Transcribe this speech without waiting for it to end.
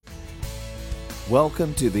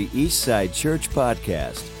Welcome to the Eastside Church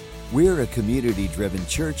Podcast. We're a community-driven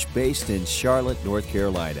church based in Charlotte, North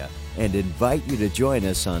Carolina, and invite you to join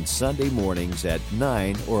us on Sunday mornings at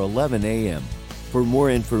 9 or 11 a.m. For more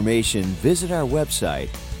information, visit our website,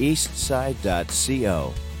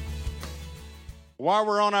 eastside.co. While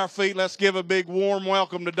we're on our feet, let's give a big warm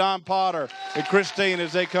welcome to Don Potter and Christine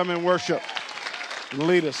as they come and worship and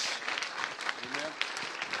lead us.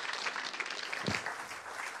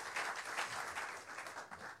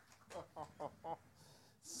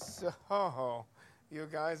 So, you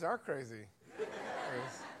guys are crazy.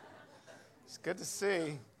 It's good to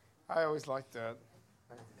see. I always like that.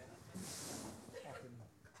 I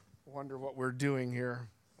wonder what we're doing here.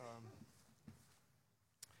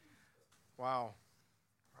 Wow.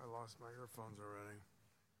 I lost my earphones already.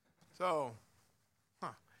 So,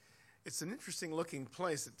 it's an interesting looking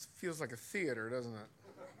place. It feels like a theater, doesn't it,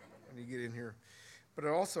 when you get in here? But it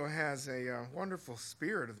also has a wonderful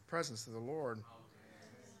spirit of the presence of the Lord.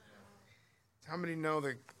 How many know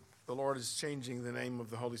that the Lord is changing the name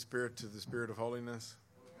of the Holy Spirit to the Spirit of Holiness?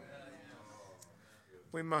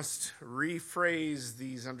 We must rephrase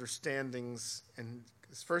these understandings. And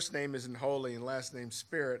his first name isn't Holy and last name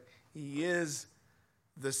Spirit. He is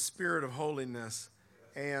the Spirit of Holiness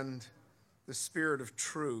and the Spirit of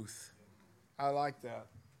Truth. I like that.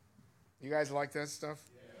 You guys like that stuff?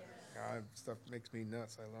 Yeah. Stuff makes me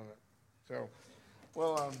nuts. I love it. So,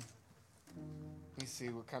 well, let me see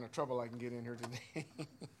what kind of trouble I can get in here today.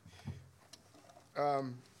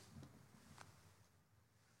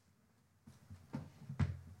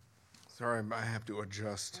 Sorry, I have to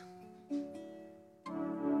adjust.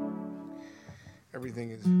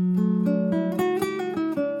 Everything is...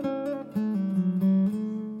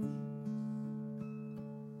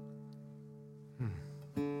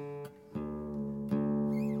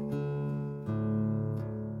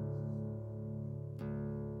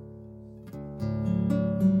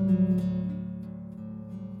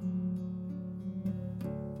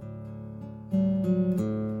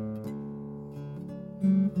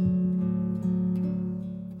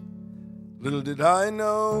 Little did I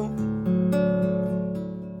know,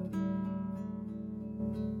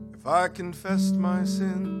 if I confessed my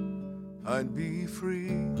sin, I'd be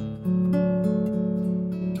free.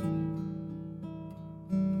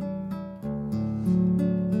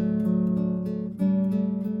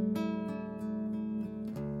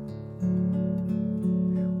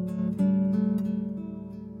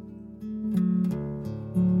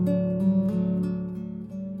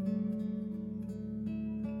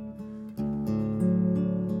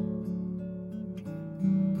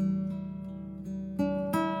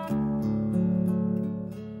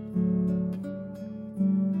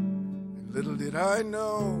 Little did I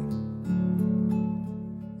know,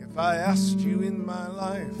 if I asked you in my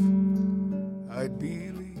life, I'd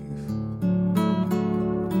believe.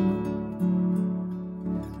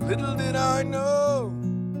 Little did I know,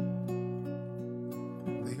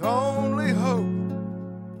 the only hope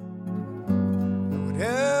I would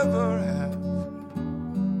ever have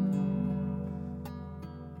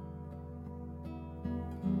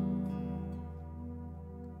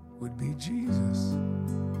would be Jesus.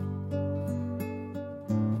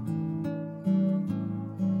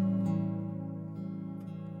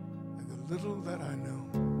 Little that I know.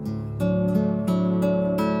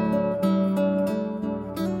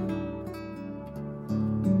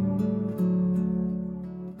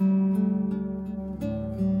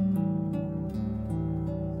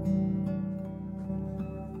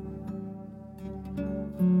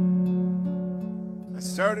 I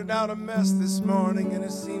started out a mess this morning, and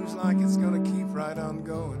it seems like it's going to keep right on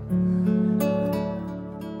going.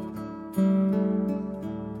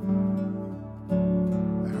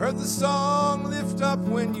 Heard the song lift up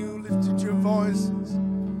when you lifted your voices,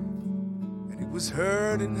 and it was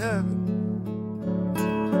heard in heaven.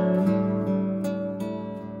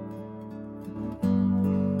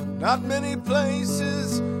 Not many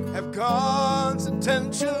places have God's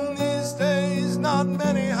attention these days. Not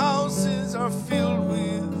many houses are filled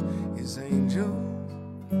with his angels.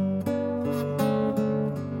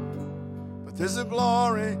 But there's a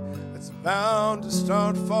glory that's bound to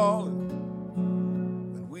start falling.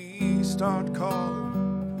 Start calling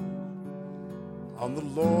on the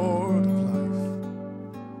Lord of life.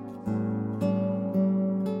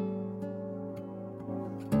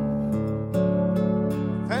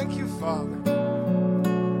 Thank you, Father.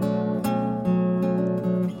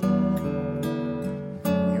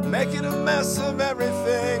 You're making a mess of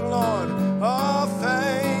everything, Lord. Oh,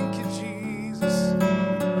 thank you, Jesus.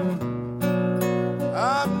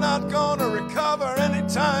 I'm not gonna recover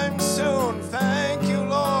anytime soon. Thank you,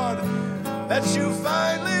 Lord. that you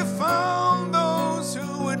finally found those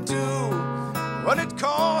who would do what it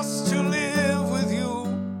costs to live with you.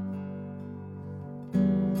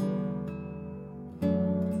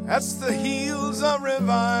 That's the heels of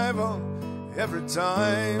revival every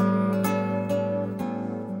time.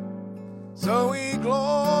 So we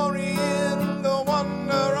glory in the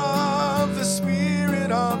wonder of the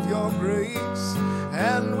Spirit of your grace,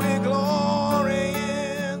 and we glory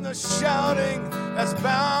in the shouting that's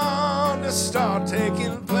bound to start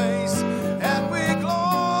taking place, and we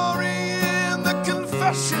glory in the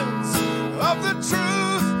confessions of the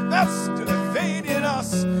truth that's evaded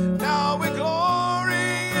us. Now we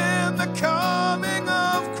glory in the coming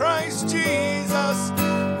of Christ Jesus.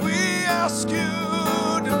 We ask you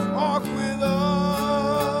to walk with us.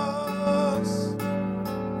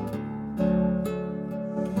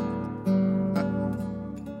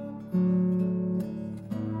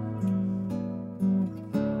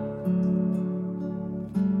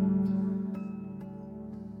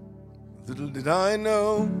 Little did I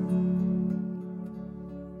know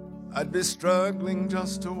I'd be struggling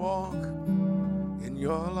just to walk in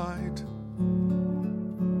your light.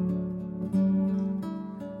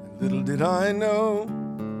 And little did I know,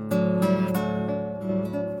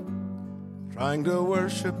 trying to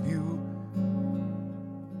worship you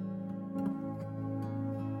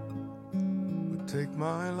would take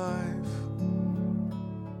my life.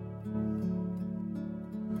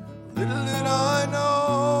 Little did I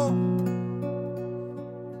know,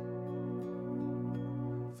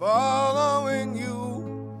 following you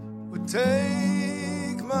would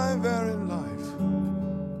take my very life.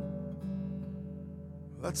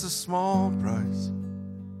 That's a small price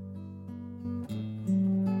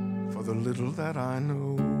for the little that I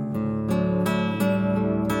know.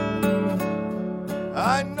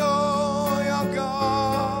 I know you're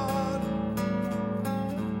God,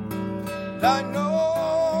 and I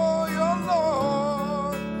know you're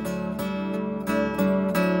Lord,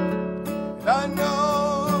 and I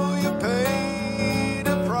know you paid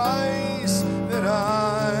a price that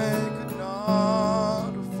I could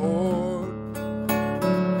not afford.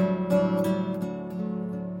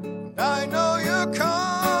 And I know you're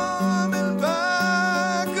coming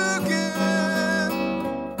back again,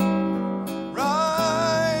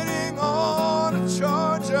 riding on a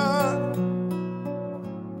charger,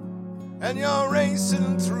 and you're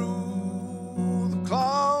racing through the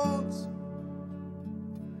clouds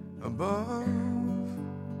above.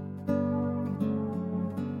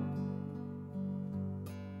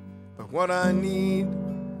 But what I need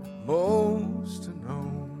most to know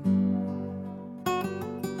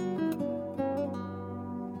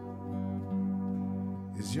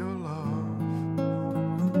is your love.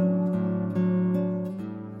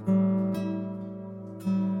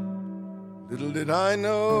 Little did I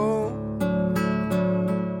know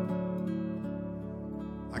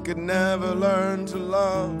I could never learn to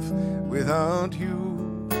love without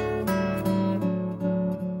you.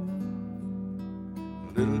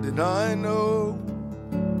 Little did I know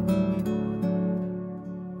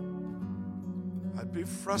I'd be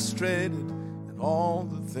frustrated in all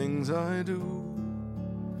the things I do.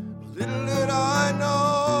 Little did I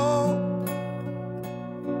know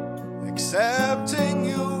accepting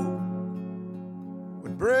you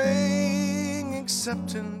would bring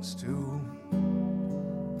acceptance to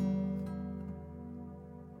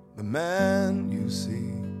the man you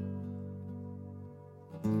see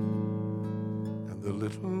and the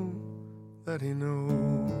little that he knows.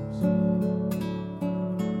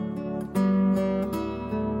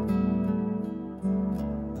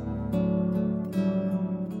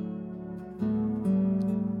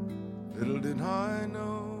 Little did I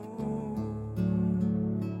know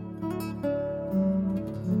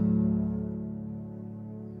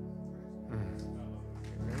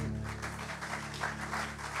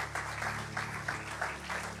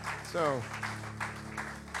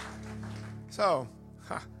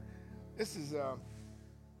this is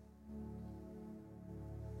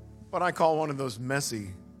what I call one of those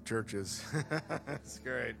messy churches. It's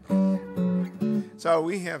great. So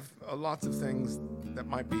we have lots of things that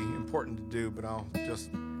might be important to do, but I'll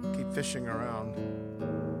just keep fishing around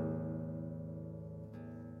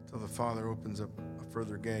until the Father opens up a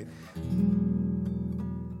further gate.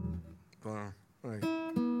 Wait.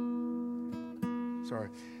 Sorry.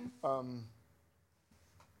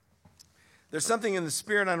 There's something in the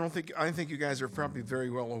Spirit. I think you guys are probably very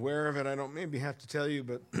well aware of it. I don't maybe have to tell you,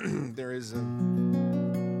 but there is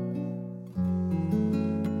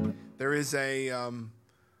a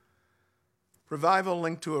revival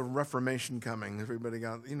linked to a Reformation coming. Everybody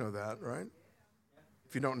got, you know that, right?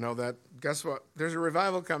 If you don't know that, guess what? There's a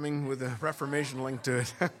revival coming with a Reformation link to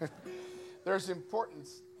it. There's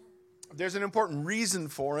an important reason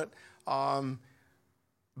for it,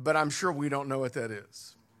 but I'm sure we don't know what that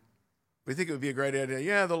is. We think it would be a great idea.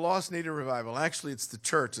 Yeah, the lost need a revival. Actually, it's the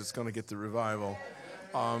church that's going to get the revival.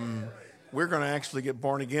 We're going to actually get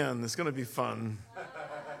born again. It's going to be fun.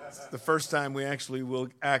 It's the first time we will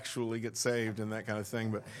get saved and that kind of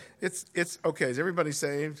thing. But it's okay. Is everybody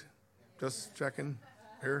saved? Just checking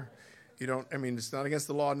here. It's not against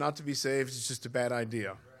the law not to be saved. It's just a bad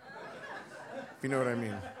idea. If you know what I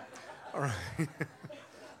mean. All right.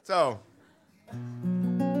 So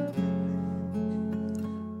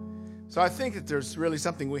I think that there's really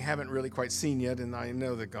something we haven't really quite seen yet, and I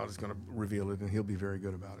know that God is going to reveal it, and He'll be very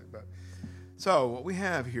good about it. So what we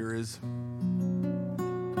have here is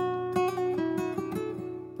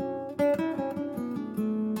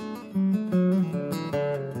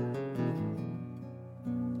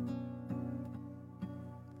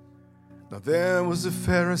now there was a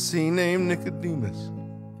Pharisee named Nicodemus,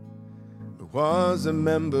 who was a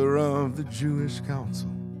member of the Jewish council.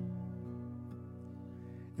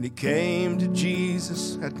 And he came to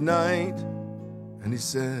Jesus at night, and he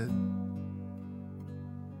said,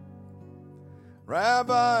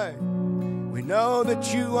 Rabbi, we know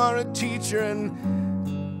that you are a teacher and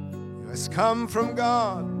you have come from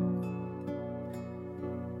God.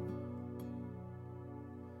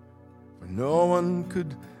 For no one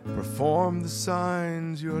could perform the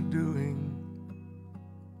signs you're doing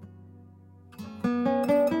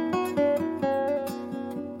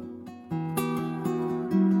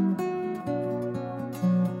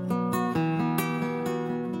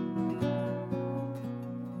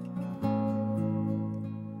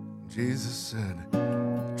Jesus said,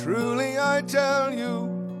 truly I tell you,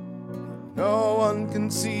 no one can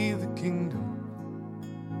see the kingdom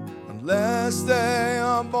unless they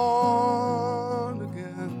are born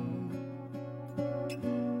again.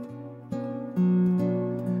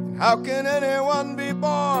 How can anyone be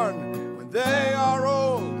born when they are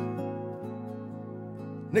old?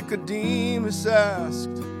 Nicodemus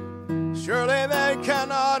asked. Surely they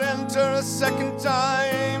cannot enter a second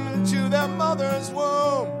time into their mother's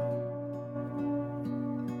womb.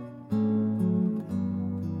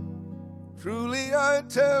 Truly I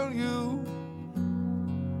tell you,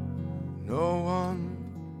 no one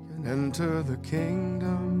can enter the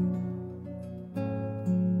kingdom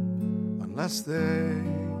unless they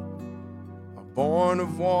are born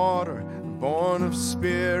of water, born of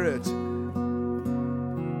spirit.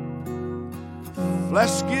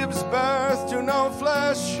 Flesh gives birth to no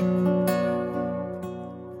flesh,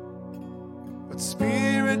 but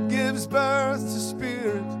spirit gives birth to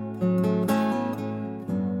spirit.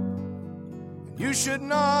 You should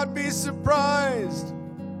not be surprised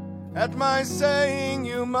at my saying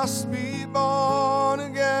you must be born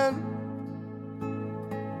again.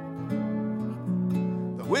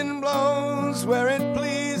 The wind blows where it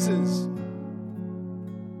pleases,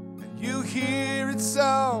 and you hear its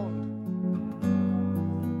sound.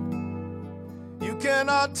 You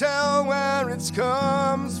cannot tell where it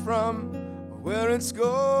comes from or where it's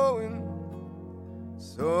going.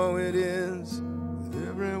 So it is with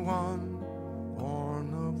everyone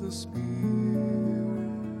born of the Spirit.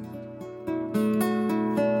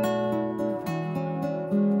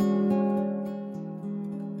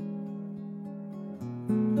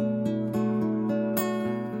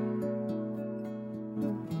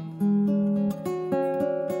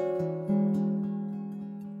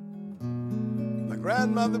 My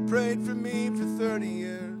grandmother prayed for me for 30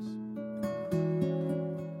 years.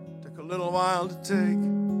 Took a little while to take.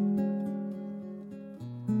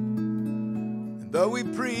 Though we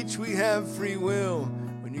preach we have free will,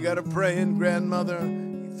 when you got a praying grandmother,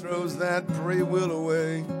 he throws that free will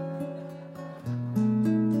away.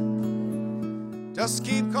 Just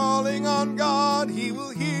keep calling on God, he will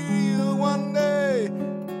hear you one day.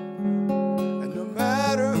 And no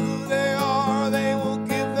matter who they are, they will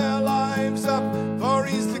give their lives up, for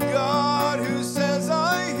he's the God who says,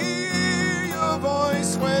 I hear your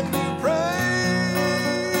voice when you pray.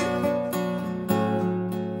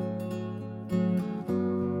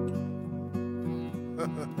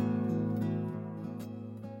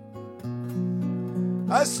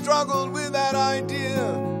 I struggled with that idea.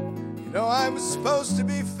 You know, I was supposed to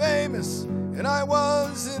be famous, and I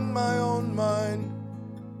was in my own mind.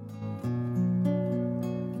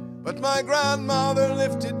 But my grandmother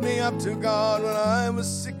lifted me up to God when I was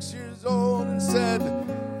 6 years old and said,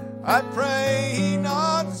 I pray he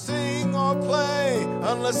not sing or play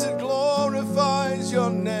unless it glorifies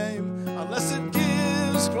your name, unless it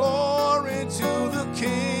gives glory to the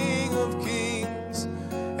King of Kings.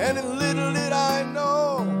 And little did I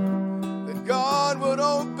know that God would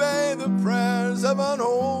obey the prayers of an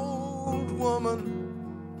old woman.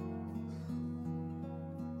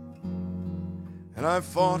 And I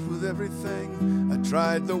fought with everything. I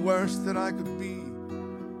tried the worst that I could be.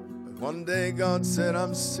 But one day God said,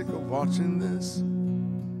 I'm sick of watching this.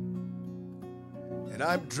 And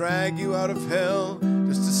I'd drag you out of hell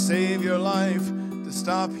just to save your life, to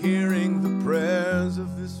stop hearing the prayers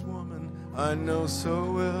of this woman I know so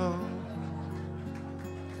well.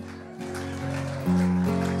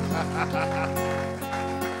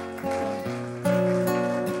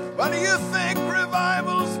 What do you think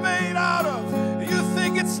revival's made out of? Do you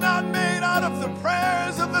think it's not made out of the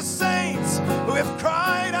prayers of the saints who have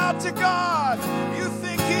cried out to God? You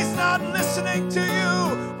think He's not listening to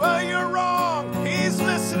you? Well, you're wrong. He's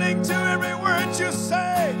listening to every word you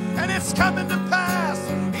say, and it's coming to pass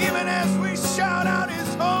even as we shout out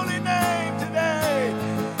His holy name today.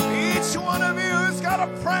 Each one of you has got a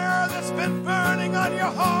prayer that's been burning on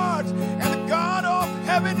your heart, and the God of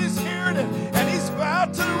heaven is hearing it, and He's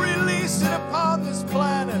about to release it upon this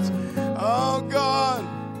planet. Oh God,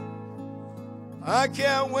 I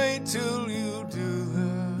can't wait till you do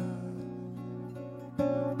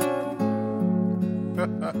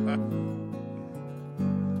that.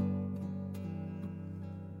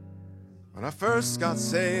 When I first got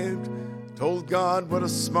saved, told God what a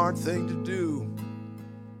smart thing to do.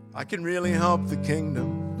 I can really help the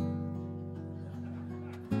kingdom.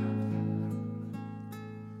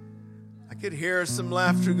 I could hear some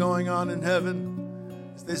laughter going on in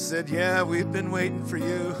heaven as they said, yeah, we've been waiting for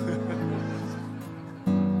you.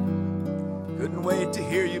 Couldn't wait to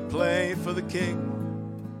hear you play for the King.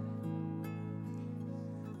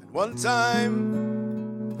 At one time,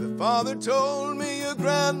 the Father told me your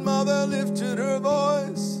grandmother lifted her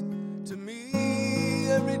voice to me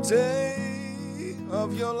every day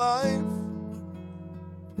of your life.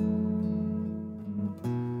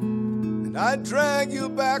 And I'd drag you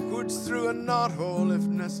backwards through a knothole if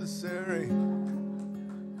necessary.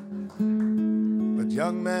 But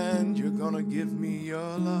young man, you're gonna give me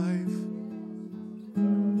your life.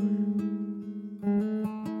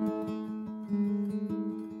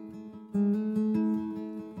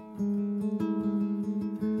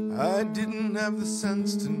 I didn't have the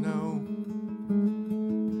sense to know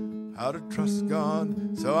how to trust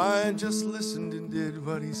God, so I just listened and did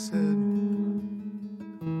what He said.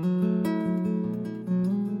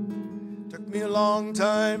 Took me a long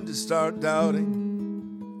time to start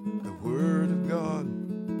doubting the Word of God.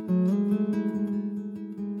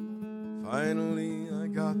 Finally, I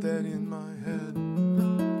got that in my head.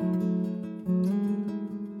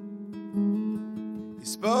 He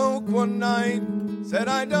spoke one night, said,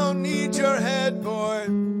 I don't need your head, boy. I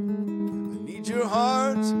need your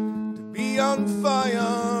heart to be on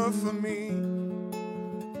fire for me.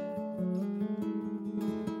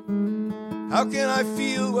 How can I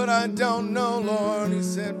feel what I don't know, Lord? He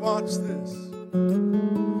said, watch this.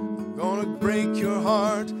 I'm gonna break your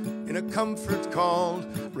heart in a comfort called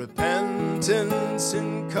repentance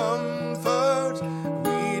and comfort.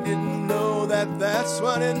 We didn't know that that's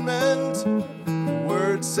what it meant.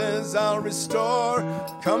 Word says I'll restore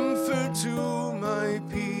comfort to my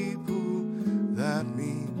people. That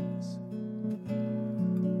means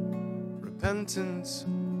repentance.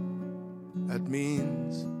 That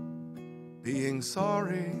means being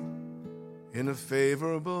sorry in a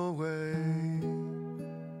favorable way.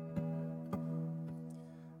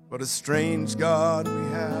 What a strange God we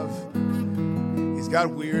have. He's got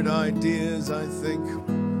weird ideas, I think.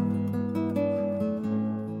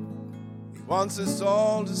 Wants us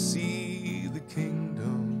all to see the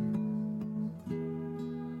kingdom.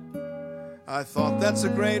 I thought that's a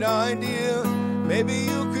great idea. Maybe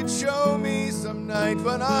you could show me some night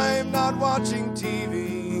when I'm not watching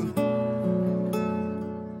TV.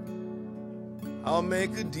 I'll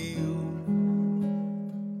make a deal.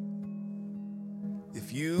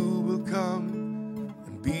 If you will come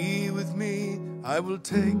and be with me, I will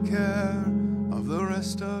take care of the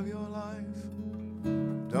rest of your life.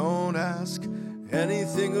 Don't ask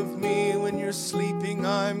anything of me when you're sleeping.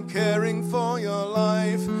 I'm caring for your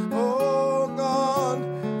life. Oh God,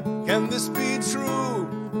 can this be true?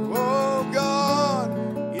 Oh God,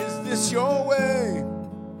 is this your way?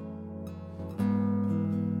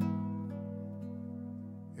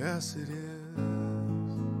 Yes, it is.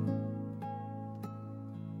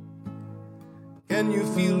 Can you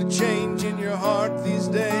feel a change in your heart these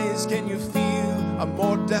days? Can you feel a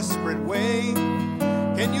more desperate way?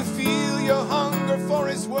 Can you feel your hunger for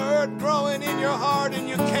His word growing in your heart, and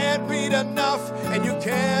you can't read enough, and you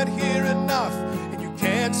can't hear enough, and you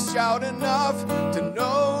can't can't shout enough to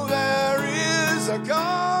know there is a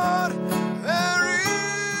God. There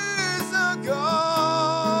is a God.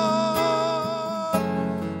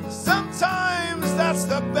 Sometimes that's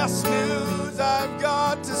the best news I've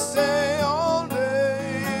got to say all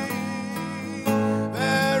day.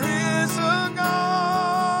 There is a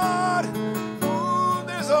God. Ooh,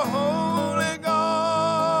 there's a holy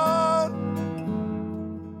God.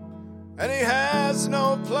 And he has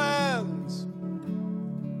no plans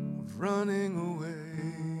of running away.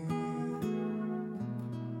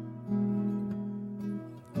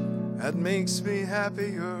 That makes me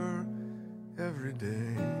happier every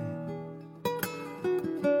day.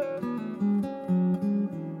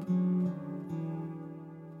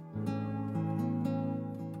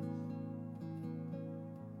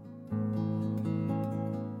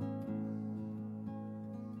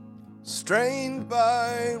 Strained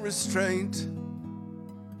by restraint,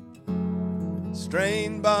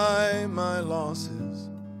 strained by my losses,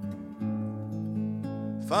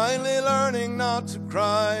 finally learning not to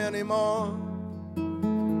cry anymore.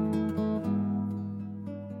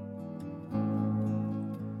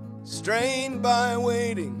 Strained by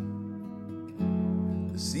waiting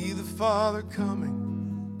to see the Father coming.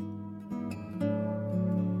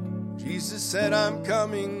 Jesus said, I'm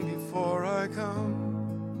coming before I come.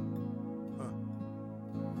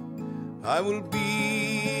 I will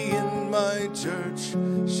be in my church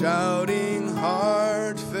shouting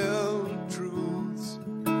heartfelt truths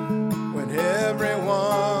when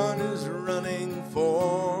everyone is running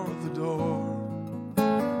for the door.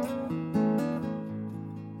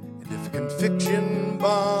 And if conviction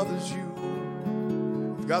bothers you,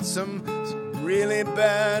 I've got some really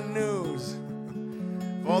bad news.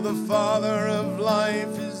 For the Father of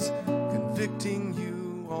life is convicting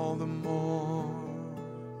you all the more.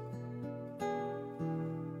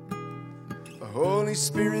 The Holy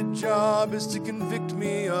Spirit's job is to convict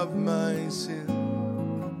me of my sin.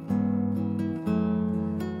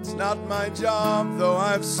 It's not my job, though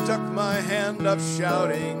I've stuck my hand up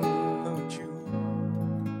shouting, don't you?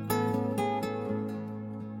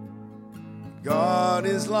 God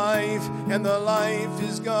is life, and the life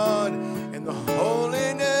is God, and the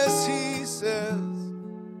holiness, he says.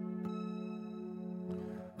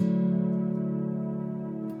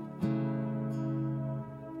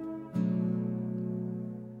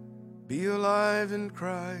 Be alive in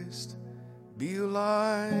Christ. Be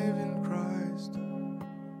alive in Christ.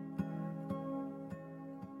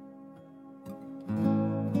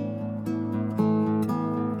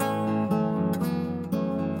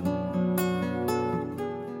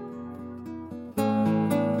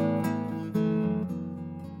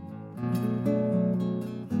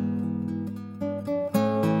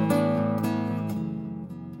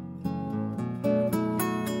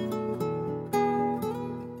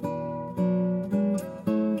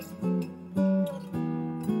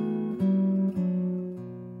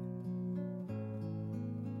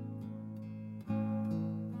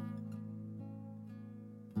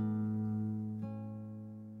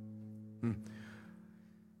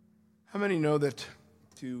 How many know that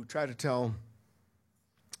to try to tell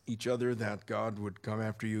each other that God would come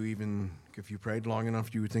after you even if you prayed long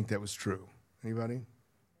enough, you would think that was true? Anybody?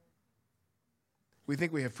 We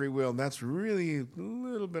think we have free will, and that's really a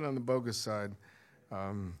little bit on the bogus side.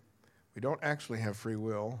 We don't actually have free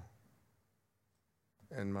will,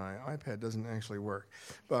 and my iPad doesn't actually work.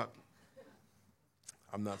 But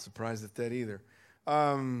I'm not surprised at that either.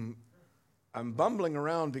 I'm bumbling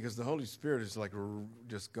around because the Holy Spirit is like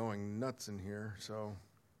just going nuts in here, so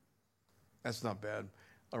that's not bad.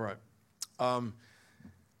 All right. How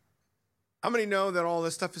many know that all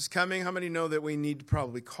this stuff is coming? How many know that we need to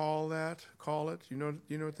probably call it? You know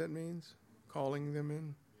what that means? Calling them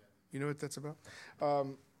in? You know what that's about?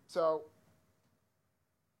 So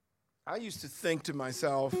I used to think to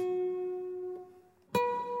myself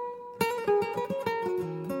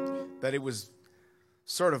that it was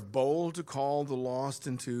sort of bold to call the lost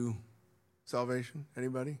into salvation.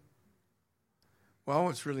 Anybody? Well,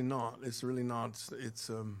 it's really not. It's really not. It's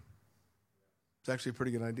actually a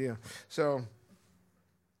pretty good idea. So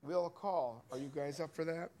we'll call. Are you guys up for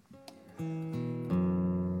that? A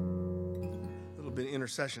little bit of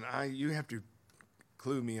intercession. You have to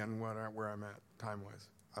clue me on where I'm at time-wise.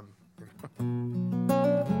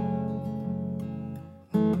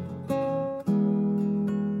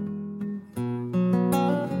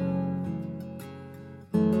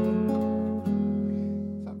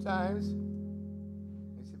 Sometimes,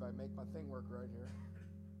 let me see if I make my thing work right here.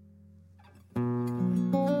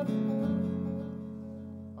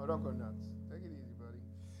 Oh, don't go nuts. Take it easy, buddy.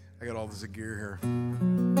 I got all this gear here.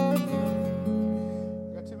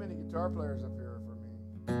 I got Guitar players up here for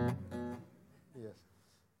me. Yes.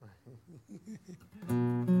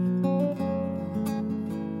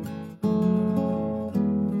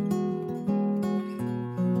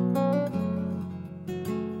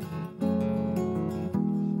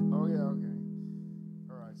 Oh yeah, okay.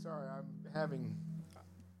 All right. Sorry,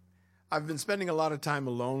 I've been spending a lot of time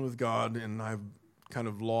alone with God, and I've kind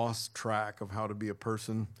of lost track of how to be a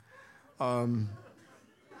person.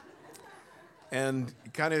 And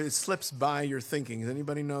it slips by your thinking. Does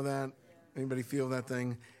anybody know that? Anybody feel that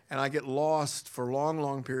thing? And I get lost for long,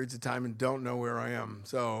 long periods of time and don't know where I am.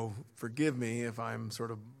 So forgive me if I'm sort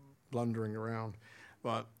of blundering around.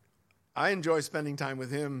 But I enjoy spending time with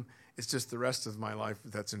him. It's just the rest of my life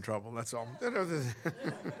that's in trouble. That's all.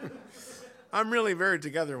 I'm really very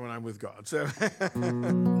together when I'm with God. So.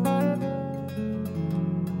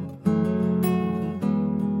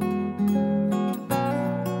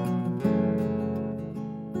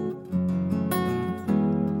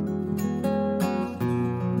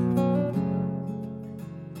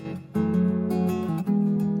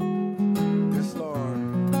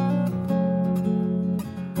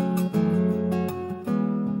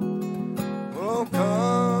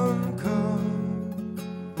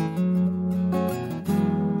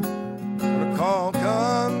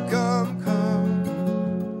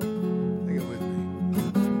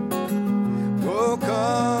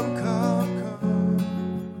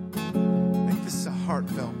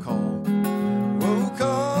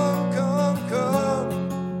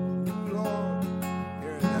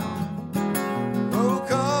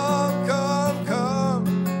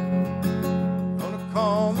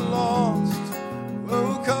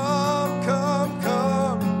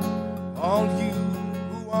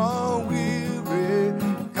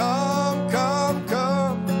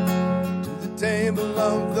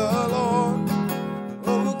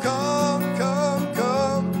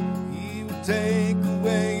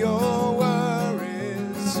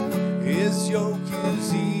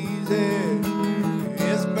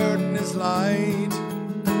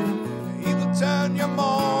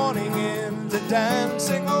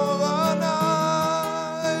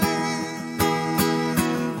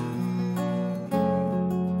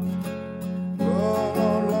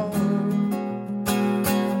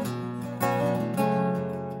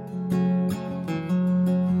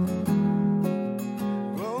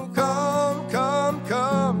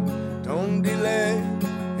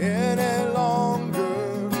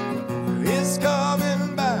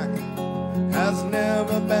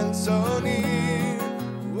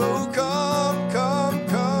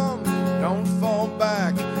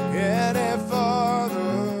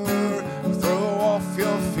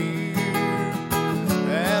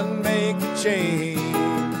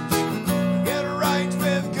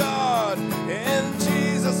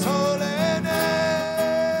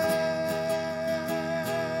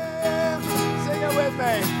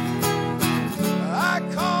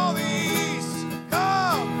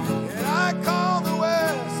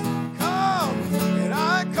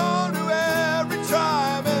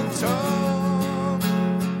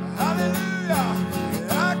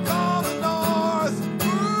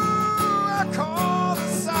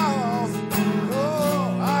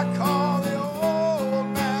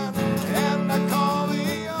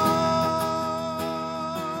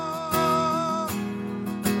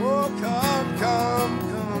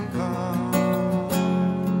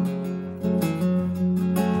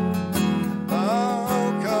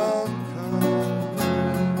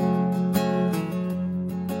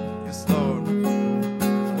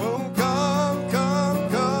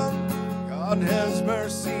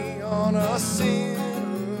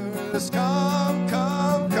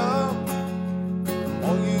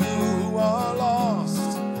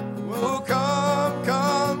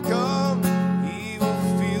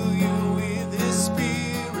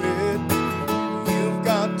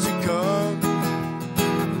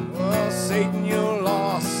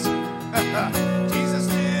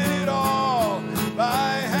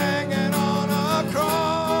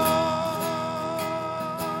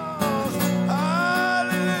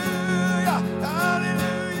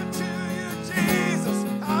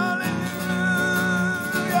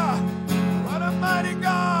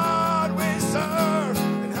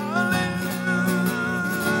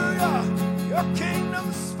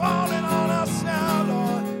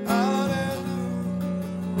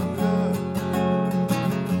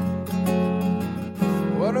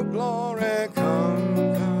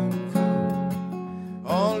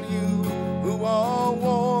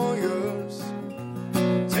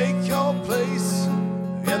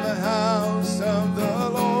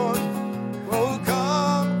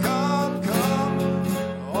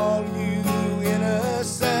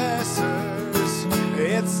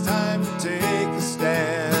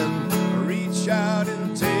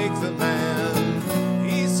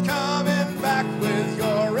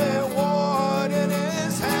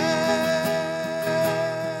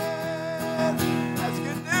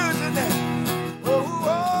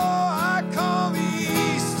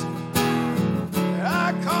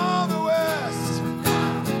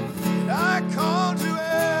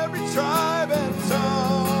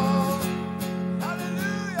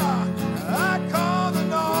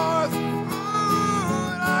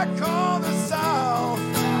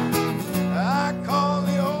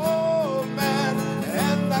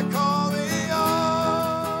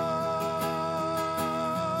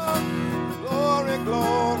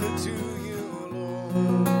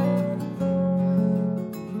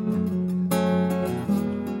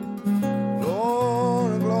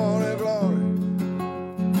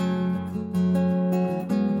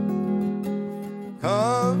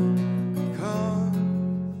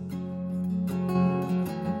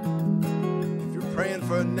 praying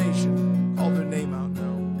for a nation, call their name out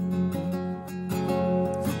now.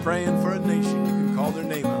 If you're praying for a nation, you can call their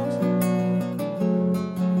name out.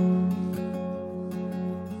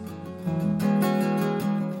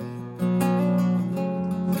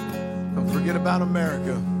 Don't forget about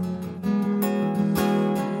America.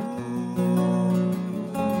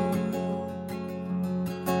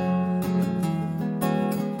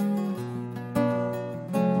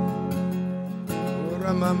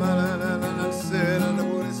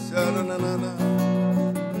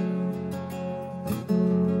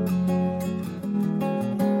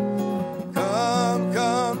 Come,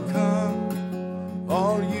 come, come,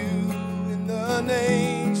 all you in the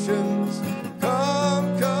nations.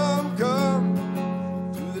 Come, come, come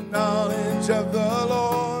to the knowledge of the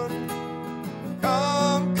Lord.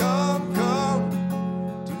 Come, come, come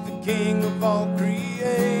to the King of all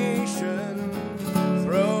creation.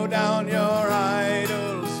 Throw down your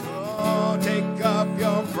idols, oh, take up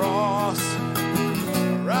your cross.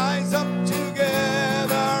 Rise up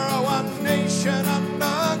together, one nation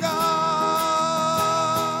under God.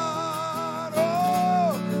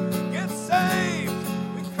 Oh, get saved.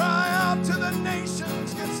 We cry out to the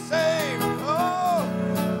nations, get saved.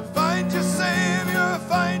 Oh, find your Savior,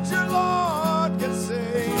 find your Lord, get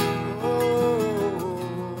saved.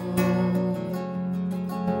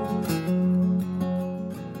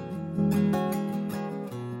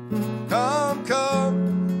 Come, come,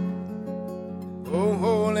 oh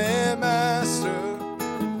Holy Master.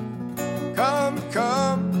 Come,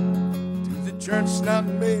 come to the church not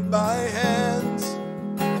made by hands.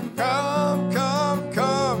 Come, come,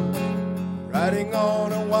 come, riding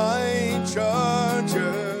on a white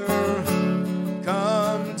charger.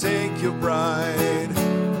 Come, take your bride,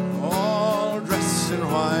 all dressed in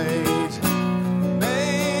white,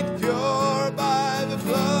 made pure by the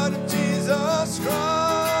blood of Jesus Christ.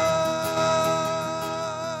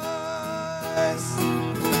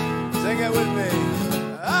 Sing it with me.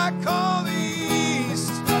 I call the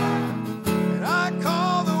east, and I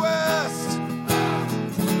call the west,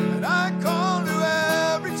 and I call to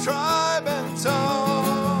every tribe and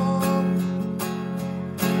tongue.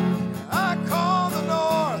 I call the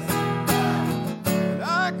north, and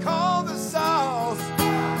I call the south.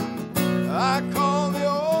 I call the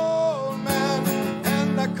old man,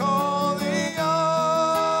 and I call the young.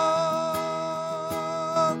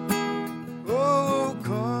 Oh,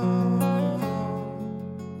 come.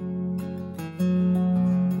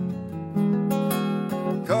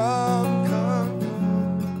 Come, come, come.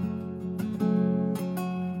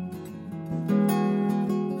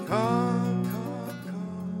 Come, come,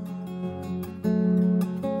 come.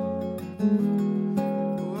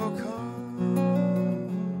 Oh, come.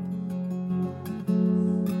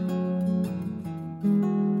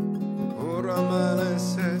 Oh, Ramana,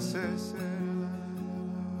 se, se, se.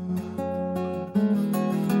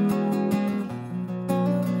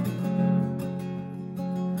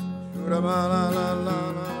 Ramana, la, la,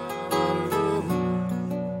 la.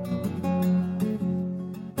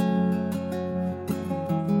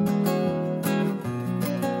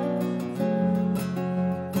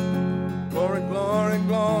 Glory, glory,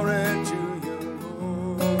 glory to you,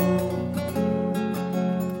 Lord.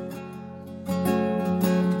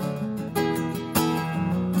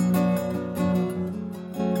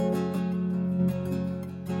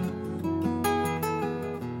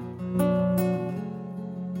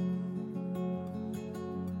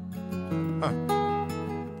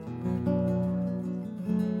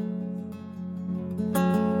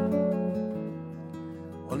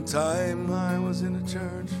 One time I was in a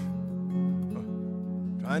church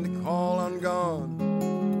trying to call on God.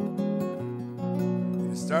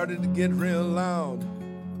 It started to get real loud.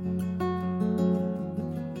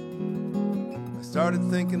 I started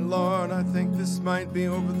thinking, Lord, I think this might be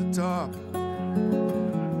over the top.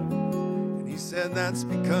 And he said, that's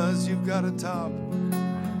because you've got a top.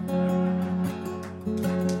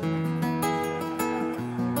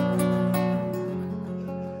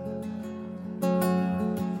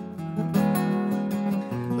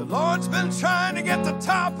 The Lord's been trying to get the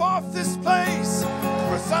top off this place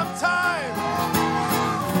for some time.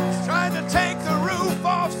 He's trying to take the roof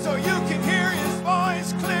off so you can hear his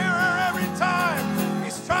voice clearer every time.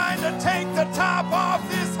 He's trying to take the top off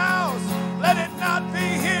this house. Let it not be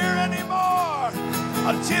here anymore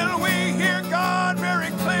until we hear God very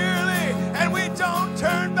clearly and we don't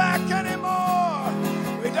turn back anymore.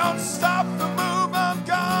 We don't stop the move of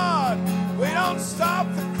God. We don't stop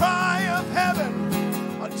the cry of heaven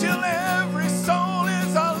until every soul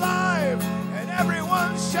is alive and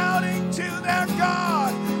everyone's shouting to their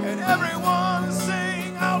God and everyone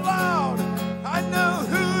sing out loud.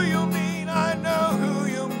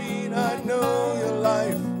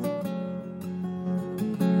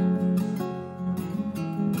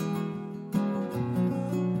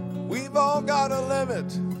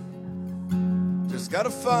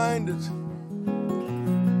 gotta find it.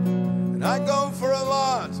 And I go for a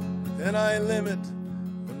lot, then I limit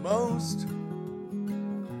the most.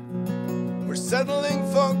 We're settling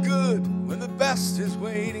for good when the best is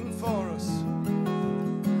waiting for us.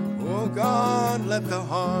 Oh God, let the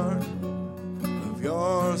heart of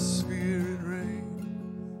your spirit reign.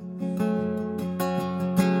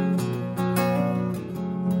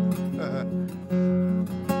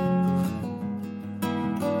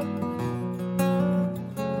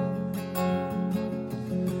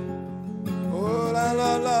 Oh la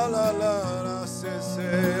la la la la la se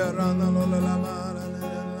se rana la la la la.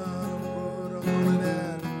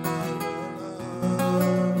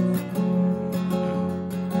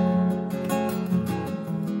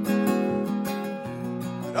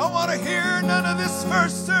 None of this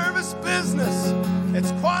first service business.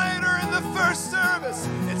 It's quieter in the first service.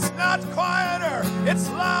 It's not quieter, it's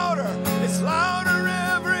louder. It's louder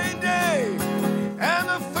every day. And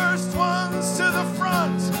the first ones to the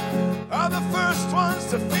front are the first ones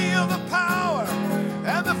to feel the power.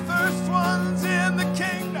 And the first ones in the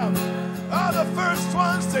kingdom are the first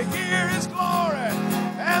ones to hear his glory.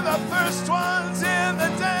 And the first ones in the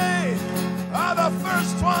day are the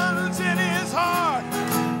first ones in his heart.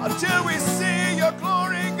 Until we see your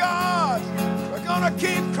glory, God, we're gonna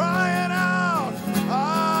keep crying out,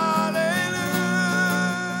 hallelujah,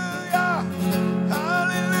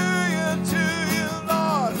 hallelujah to you,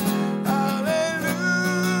 Lord,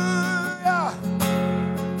 hallelujah,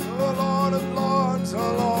 oh Lord of lords, oh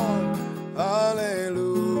Lord, hallelujah.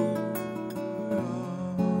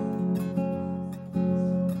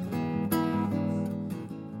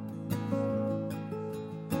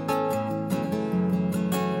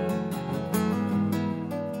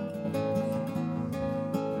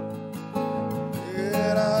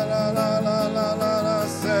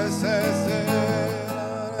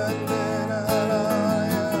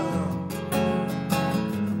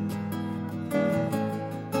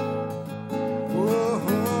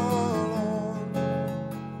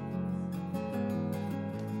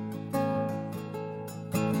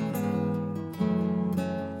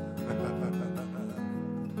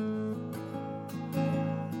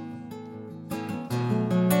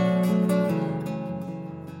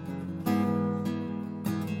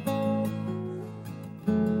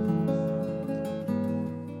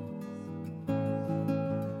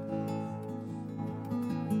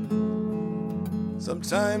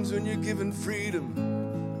 Sometimes when you're given freedom,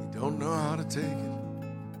 you don't know how to take it.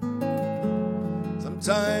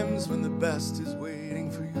 Sometimes when the best is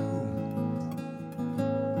waiting for you,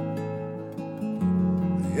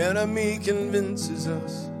 the enemy convinces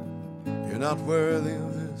us you're not worthy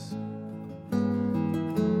of this.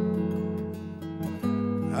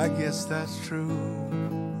 I guess that's true.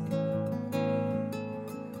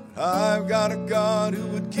 I've got a God who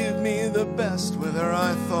would give me the best, whether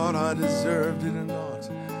I thought I deserved it or not.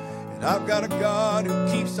 And I've got a God who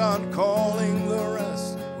keeps on calling the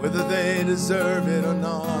rest, whether they deserve it or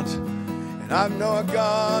not. And I know a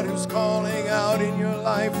God who's calling out in your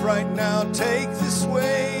life right now, take this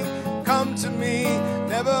way, come to me.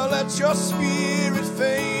 Never let your spirit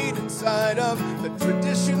fade inside of the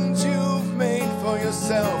traditions you've made for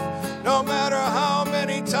yourself. No matter how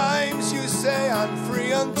many times you say I'm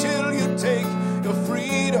free, until you take your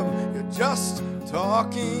freedom, you're just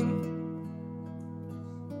talking.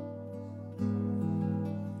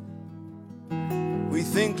 We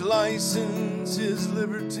think license is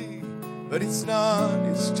liberty, but it's not,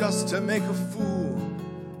 it's just to make a fool.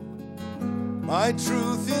 My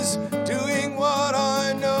truth is doing what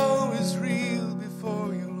I know is real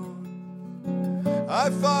before you, Lord. I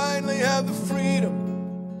finally have the freedom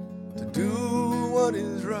to do what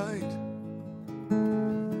is right.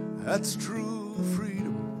 That's true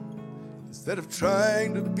freedom. Instead of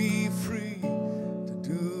trying to be free to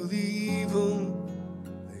do the evil,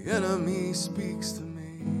 the enemy speaks to me.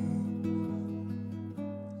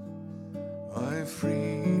 My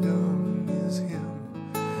freedom is Him,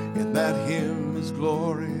 and that Him is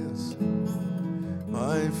glorious.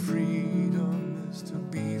 My freedom is to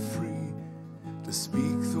be free, to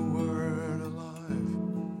speak the word alive.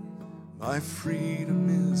 My freedom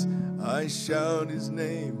is I shout His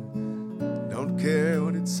name, don't care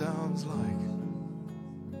what it sounds like.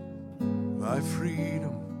 My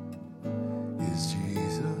freedom is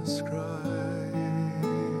Jesus Christ.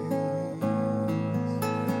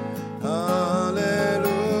 Hallelujah,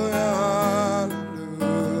 hallelujah.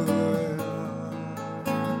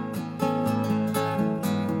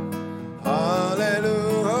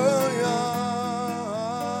 Hallelujah,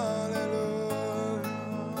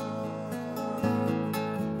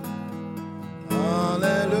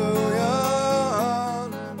 hallelujah.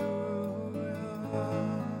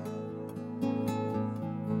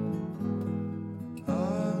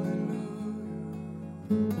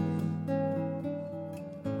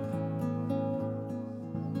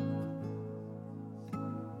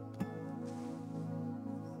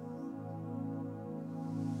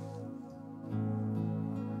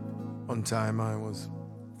 One time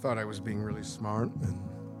thought I was being really smart, and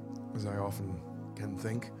as I often can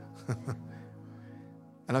think.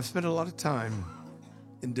 And I've spent a lot of time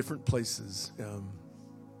in different places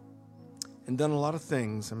and done a lot of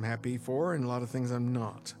things I'm happy for and a lot of things I'm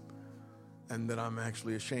not, and that I'm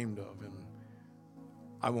actually ashamed of. And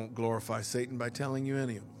I won't glorify Satan by telling you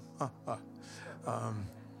any of them. But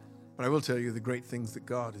I will tell you the great things that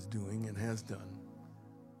God is doing and has done.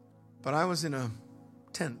 But I was in a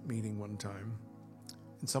tent meeting one time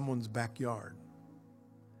in someone's backyard.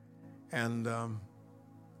 And there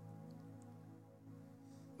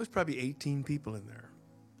was probably 18 people in there.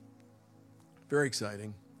 Very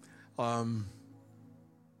exciting. In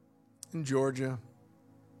Georgia,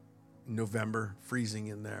 in November, freezing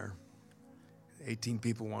in there. 18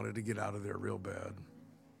 people wanted to get out of there real bad.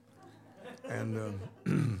 And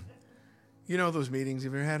you know those meetings,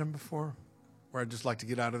 have you ever had them before? Where I'd just like to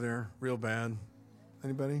get out of there real bad.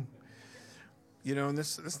 Anybody? You know, and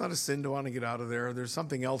it's not a sin to want to get out of there. There's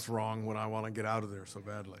something else wrong when I want to get out of there so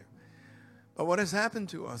badly. But what has happened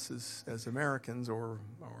to us as Americans, or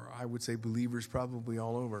I would say believers probably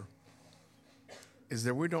all over, is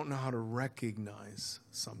that we don't know how to recognize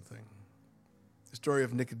something. The story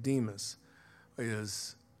of Nicodemus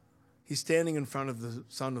is he's standing in front of the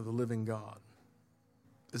Son of the living God.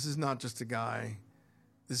 This is not just a guy.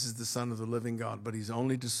 This is the Son of the living God, but he's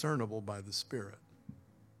only discernible by the Spirit.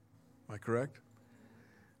 Am I correct?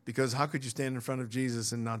 Because how could you stand in front of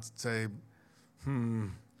Jesus and not say,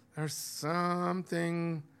 there's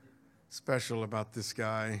something special about this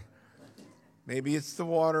guy. Maybe it's the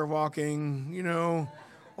water walking, you know,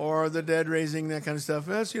 or the dead raising, that kind of stuff.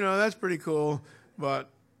 That's pretty cool, but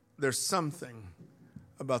there's something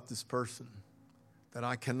about this person that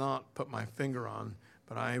I cannot put my finger on,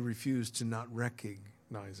 but I refuse to not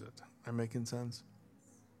recognize it. Am I making sense?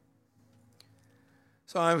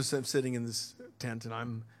 So I was sitting in this tent, and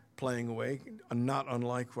I'm playing away, not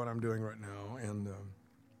unlike what I'm doing right now. And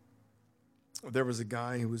there was a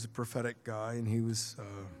guy who was a prophetic guy, and he was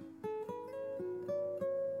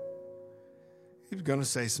going to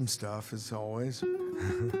say some stuff, as always.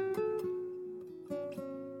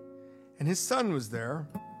 And his son was there,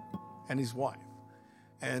 and his wife.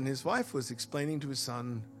 And his wife was explaining to his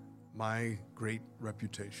son my great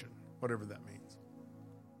reputation, whatever that means.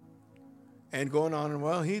 And going on, and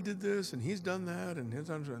well, he did this, and he's done that,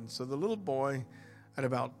 and so the little boy, at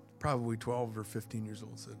about probably 12 or 15 years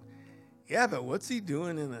old, said, yeah, but what's he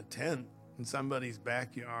doing in a tent in somebody's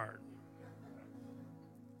backyard?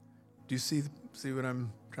 Do you see what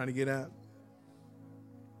I'm trying to get at?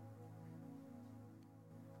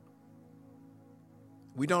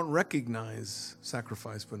 We don't recognize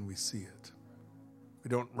sacrifice when we see it. We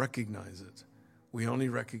don't recognize it. We only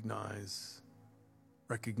recognize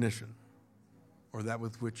recognition, or that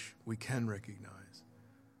with which we can recognize.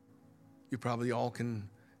 You probably all can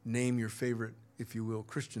name your favorite, if you will,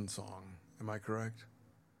 Christian song. Am I correct?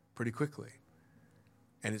 Pretty quickly.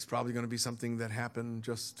 And it's probably going to be something that happened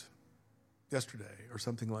just yesterday or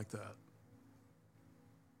something like that.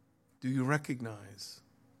 Do you recognize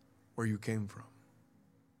where you came from?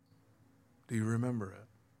 Do you remember it?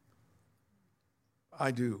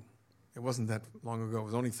 I do. It wasn't that long ago. It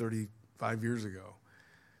was only 35 years ago.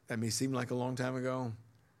 That may seem like a long time ago.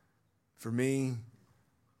 For me,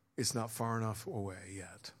 it's not far enough away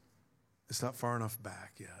yet. It's not far enough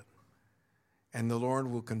back yet. And the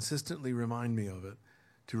Lord will consistently remind me of it,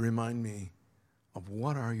 to remind me of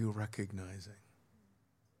what are you recognizing.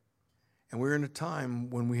 And we're in a time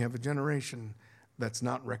when we have a generation that's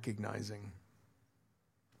not recognizing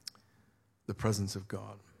the presence of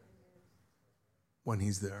God when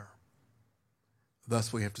he's there.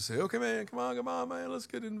 Thus we have to say, okay, man, come on, man, let's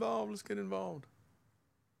get involved.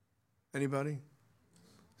 Anybody?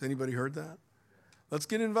 Has anybody heard that? Let's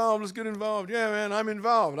get involved. Yeah, man, I'm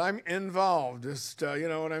involved. Just, you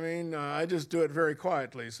know what I mean? I just do it very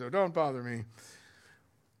quietly, so don't bother me.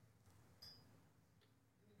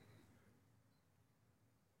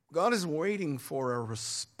 God is waiting for a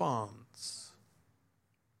response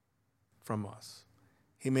from us.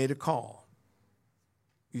 He made a call.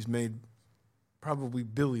 He's made probably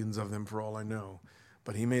billions of them for all I know,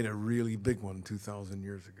 but he made a really big one 2,000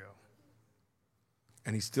 years ago.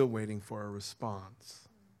 And he's still waiting for a response.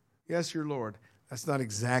 Yes, your Lord. That's not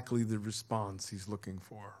exactly the response he's looking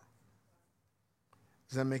for.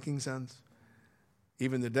 Is that making sense?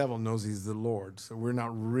 Even the devil knows he's the Lord, so we're not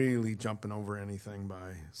really jumping over anything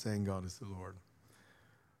by saying God is the Lord.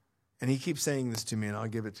 And he keeps saying this to me, and I'll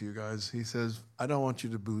give it to you guys. He says, I don't want you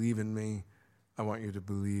to believe in me. I want you to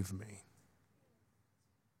believe me.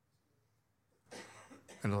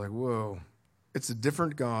 And I'm like, whoa, It's a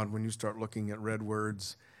different God when you start looking at red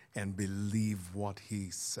words and believe what he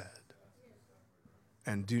said.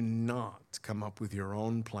 And do not come up with your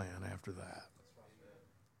own plan after that.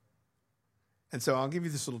 And so I'll give you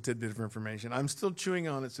this little tidbit of information. I'm still chewing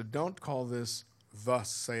on it, so don't call this "thus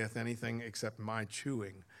saith anything except my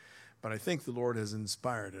chewing." But I think the Lord has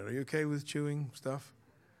inspired it. Are you okay with chewing stuff?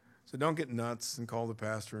 So don't get nuts and call the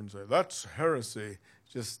pastor and say, "That's heresy."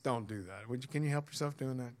 Just don't do that. Can you help yourself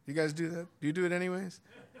doing that? You guys do that? Do you do it anyways?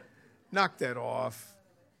 Knock that off.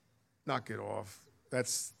 Knock it off.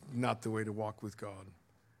 That's not the way to walk with God.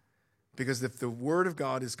 Because if the Word of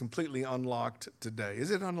God is completely unlocked today,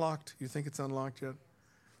 is it unlocked? You think it's unlocked yet?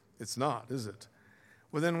 It's not, is it?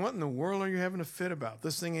 Well, then what in the world are you having a fit about?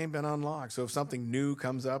 This thing ain't been unlocked. So if something new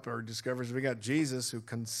comes up or discovers, we got Jesus who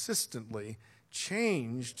consistently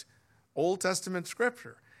changed Old Testament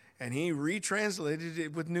Scripture, and he retranslated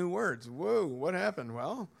it with new words. Whoa, what happened?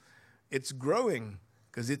 Well, it's growing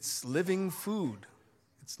because it's living food.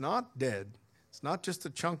 It's not dead. It's not just a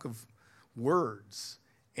chunk of words.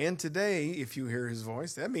 And today, if you hear his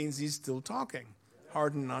voice, that means he's still talking.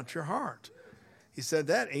 Harden not your heart. He said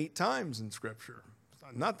that 8 times in Scripture.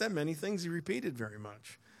 Not that many things he repeated very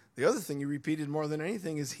much. The other thing he repeated more than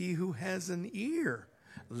anything is, he who has an ear,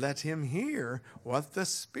 let him hear what the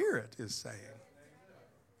Spirit is saying.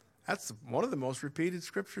 That's one of the most repeated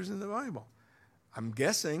scriptures in the Bible. I'm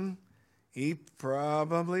guessing he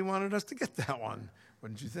probably wanted us to get that one.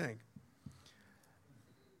 Wouldn't you think?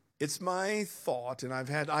 It's my thought, and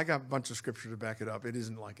I got a bunch of scripture to back it up. It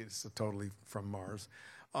isn't like it's totally from Mars,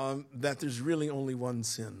 that there's really only one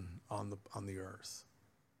sin on the earth.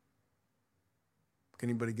 Can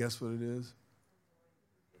anybody guess what it is?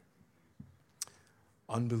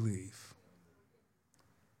 Unbelief.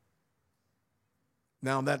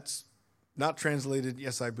 Now that's not translated,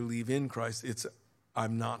 yes, I believe in Christ. It's,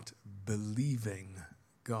 I'm not believing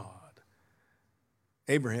God.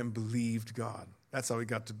 Abraham believed God. That's how he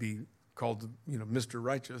got to be called, Mr.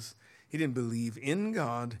 Righteous. He didn't believe in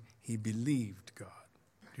God. He believed God.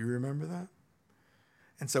 Do you remember that?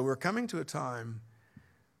 And so we're coming to a time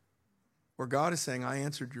where God is saying, I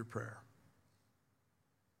answered your prayer.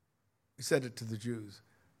 He said it to the Jews,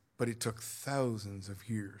 but it took thousands of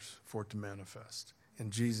years for it to manifest.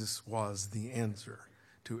 And Jesus was the answer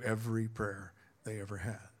to every prayer they ever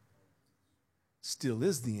had. Still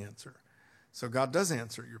is the answer. So God does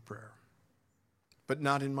answer your prayer, but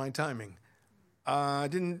not in my timing. I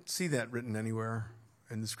didn't see that written anywhere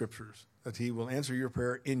in the scriptures, that he will answer your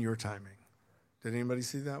prayer in your timing. Did anybody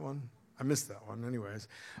see that one? I missed that one anyways.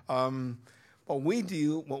 What we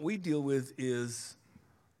deal with is,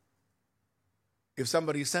 if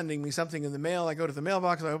somebody's sending me something in the mail, I go to the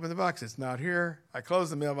mailbox, I open the box, it's not here. I close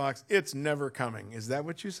the mailbox, it's never coming. Is that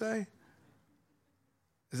what you say?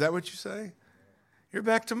 Is that what you say? You're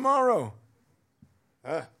back tomorrow.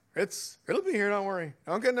 It'll be here, don't worry.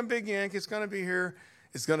 Don't get in a big yank, it's going to be here.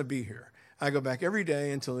 It's going to be here. I go back every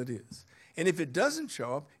day until it is. And if it doesn't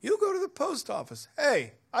show up, you go to the post office.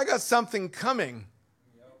 Hey, I got something coming.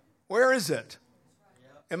 Where is it?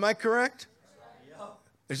 Am I correct?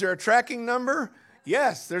 Is there a tracking number?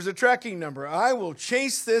 Yes, there's a tracking number. I will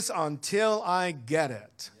chase this until I get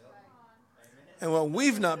it. And what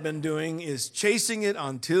we've not been doing is chasing it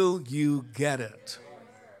until you get it.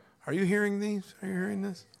 Are you hearing these? Are you hearing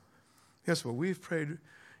this? Yes, well, we've prayed,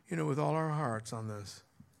 with all our hearts on this.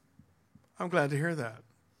 I'm glad to hear that.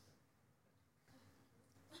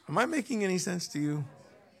 Am I making any sense to you?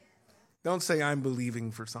 Don't say I'm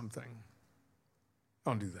believing for something.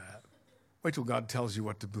 Don't do that. Wait till God tells you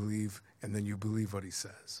what to believe, and then you believe what he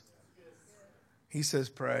says. He says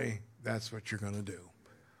pray, that's what you're going to do.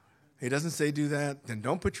 He doesn't say do that, then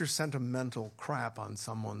don't put your sentimental crap on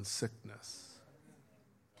someone's sickness.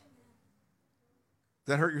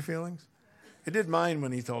 Does that hurt your feelings? It did mine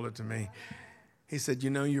when he told it to me. He said,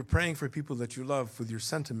 you're praying for people that you love with your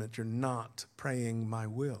sentiment. You're not praying my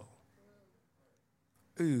will.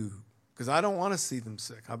 Ooh, because I don't want to see them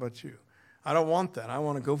sick. How about you? I don't want that. I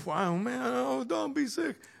want to go for, don't be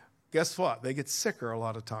sick. Guess what? They get sicker a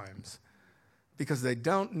lot of times because they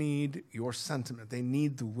don't need your sentiment. They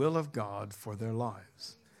need the will of God for their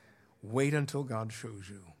lives. Wait until God shows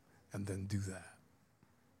you and then do that.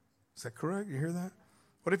 Is that correct? You hear that?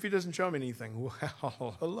 What if he doesn't show me anything?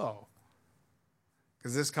 Well, hello.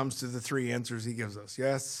 Because this comes to the 3 answers he gives us.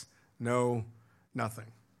 Yes, no,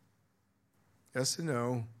 nothing. Yes and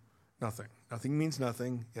no, nothing. Nothing means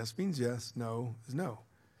nothing. Yes means yes. No is no.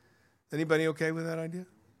 Is anybody okay with that idea?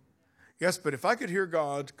 Yes, but if I could hear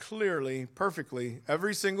God clearly, perfectly,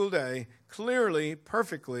 every single day, clearly,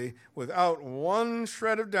 perfectly, without one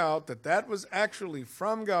shred of doubt that was actually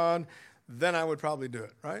from God, then I would probably do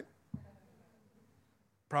it, right?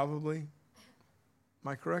 Probably. Am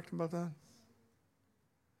I correct about that?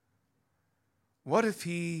 What if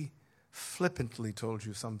he flippantly told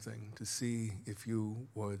you something to see if you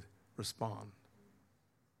would respond?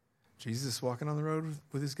 Jesus walking on the road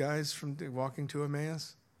with his guys from walking to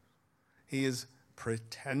Emmaus. He is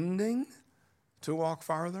pretending to walk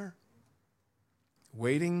farther,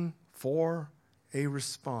 waiting for a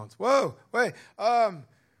response. Whoa, wait a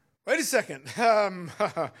second.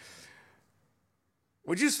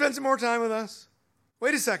 Would you spend some more time with us?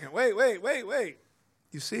 Wait a second. Wait.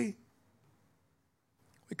 You see?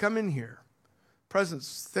 We come in here.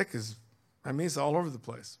 Presence thick as, it's all over the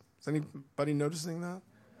place. Is anybody noticing that?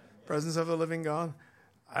 Presence of the living God.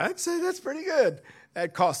 I'd say that's pretty good.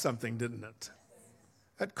 That cost something, didn't it?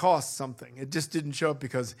 That cost something. It just didn't show up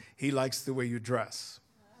because he likes the way you dress.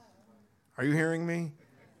 Are you hearing me?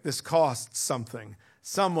 This costs something.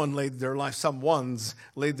 Someone's laid their lives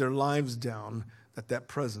down that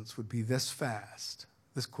presence would be this fast,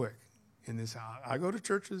 this quick in this house. I go to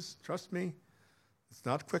churches, trust me, it's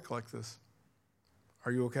not quick like this.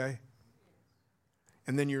 Are you okay?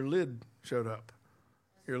 And then your lid showed up.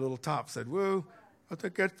 Your little top said, whoa, I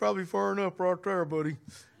think that's probably far enough right there, buddy.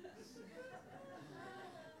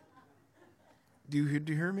 Do you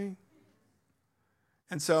hear me?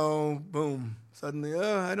 And so, boom, suddenly,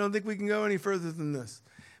 I don't think we can go any further than this.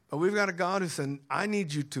 But we've got a God who said, I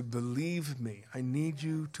need you to believe me. I need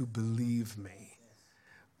you to believe me.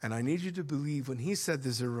 And I need you to believe when he said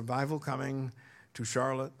there's a revival coming to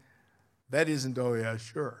Charlotte, that isn't, oh yeah,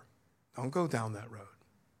 sure. Don't go down that road.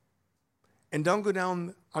 And don't go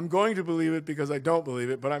down, I'm going to believe it because I don't believe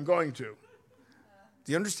it, but I'm going to.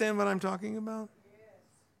 Do you understand what I'm talking about?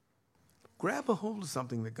 Grab a hold of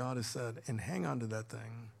something that God has said and hang on to that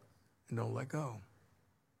thing and don't let go.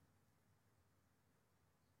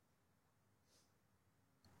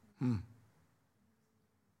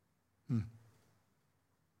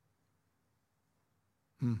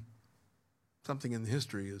 Something in the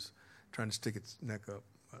history is trying to stick its neck up.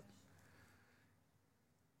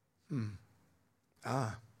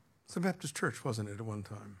 It's a Baptist church, wasn't it, at one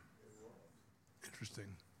time?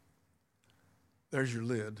 Interesting. There's your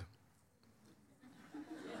lid.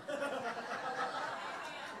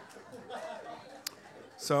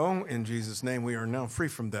 So, in Jesus' name, we are now free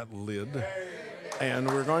from that lid. And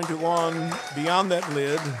we're going to go on beyond that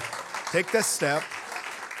lid, take this step,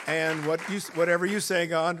 and whatever you say,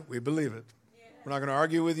 God, we believe it. We're not going to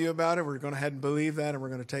argue with you about it. We're going to head and believe that, and we're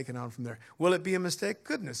going to take it on from there. Will it be a mistake?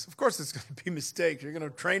 Goodness, of course it's going to be mistakes. You're going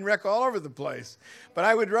to train wreck all over the place. But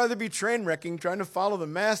I would rather be train wrecking, trying to follow the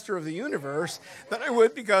master of the universe, than I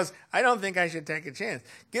would because I don't think I should take a chance.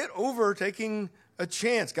 Get over taking a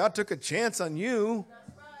chance. God took a chance on you.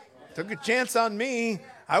 Took a chance on me.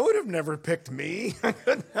 I would have never picked me.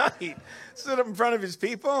 Good night. Stood up in front of his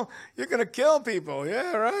people. You're going to kill people.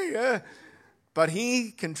 Yeah, right. Yeah. But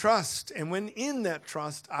he can trust. And when in that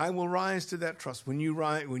trust, I will rise to that trust. When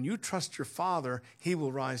you trust your Father, he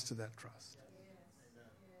will rise to that trust.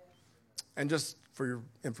 And just for your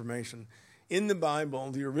information, in the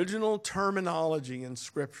Bible, the original terminology in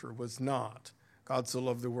Scripture was not, God so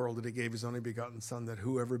loved the world that he gave his only begotten Son, that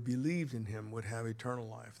whoever believed in him would have eternal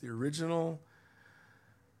life. The original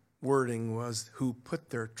wording was, who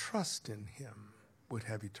put their trust in him would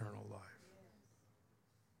have eternal life.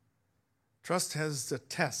 Trust has a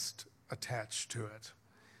test attached to it.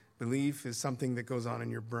 Belief is something that goes on in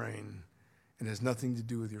your brain and has nothing to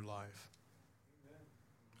do with your life.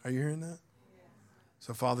 Are you hearing that?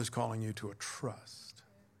 So Father's calling you to a trust,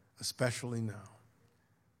 especially now.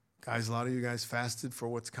 Guys, a lot of you guys fasted for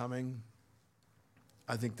what's coming.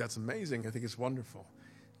 I think that's amazing. I think it's wonderful.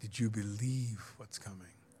 Did you believe what's coming?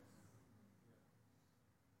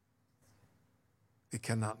 It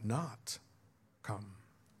cannot not come,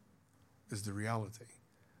 is the reality.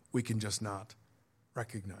 We can just not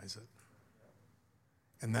recognize it.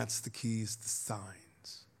 And that's the key, is the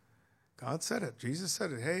signs. God said it. Jesus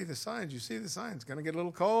said it. Hey, the signs, you see the signs. It's going to get a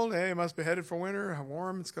little cold. Hey, it must be headed for winter. How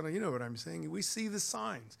warm it's going to, you know what I'm saying. We see the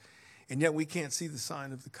signs. And yet we can't see the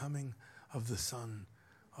sign of the coming of the Son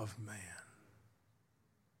of Man.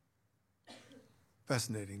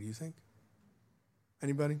 Fascinating, do you think?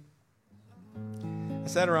 Anybody? I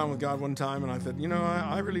sat around with God one time and I thought,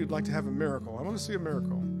 I really would like to have a miracle. I want to see a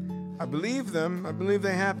miracle. I believe them. I believe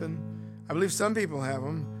they happen. I believe some people have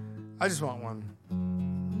them. I just want one.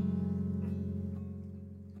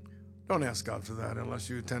 Don't ask God for that unless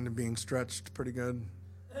you intend to being stretched pretty good.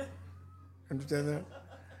 Understand that?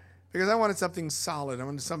 Because I wanted something solid. I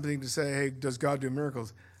wanted something to say, hey, does God do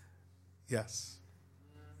miracles? Yes.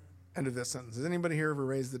 End of that sentence. Has anybody here ever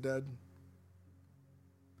raised the dead?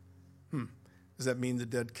 Does that mean the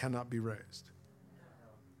dead cannot be raised?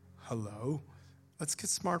 Hello? Let's get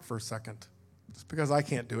smart for a second. Just because I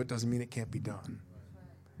can't do it doesn't mean it can't be done.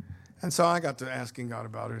 And so I got to asking God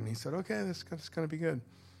about it, and he said, okay, this is going to be good.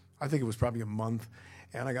 I think it was probably a month.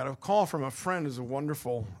 And I got a call from a friend who's a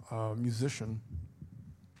wonderful musician.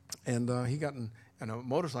 And he got in a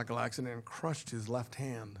motorcycle accident and crushed his left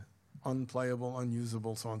hand. Unplayable,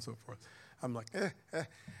 unusable, so on and so forth. I'm like,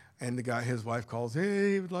 And the guy, his wife calls,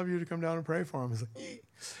 hey, he would love you to come down and pray for him. He's like,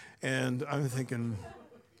 and I'm thinking,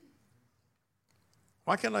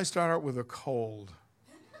 why can't I start out with a cold?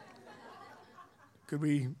 Could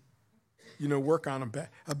we, work on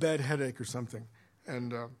a bad headache or something?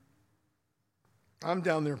 And I'm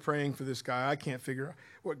down there praying for this guy. I can't figure out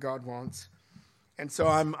what God wants. And so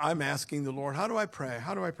I'm asking the Lord, how do I pray?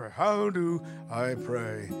 How do I pray? How do I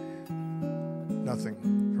pray? Nothing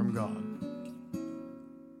from God.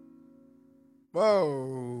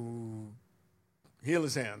 Whoa. Heal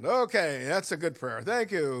his hand. Okay, that's a good prayer.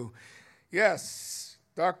 Thank you. Yes,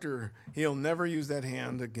 doctor, he'll never use that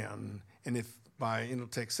hand again. And it'll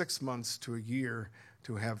take 6 months to a year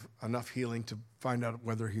to have enough healing to find out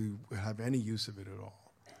whether he will have any use of it at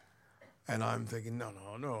all. And I'm thinking, no.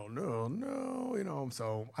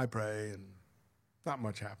 So I pray, and not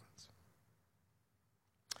much happens.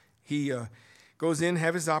 He goes in,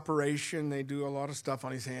 have his operation. They do a lot of stuff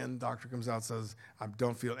on his hand. Doctor comes out, says, I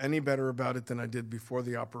don't feel any better about it than I did before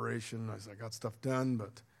the operation. I said, I got stuff done,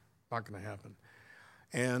 but not going to happen.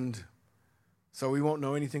 And so we won't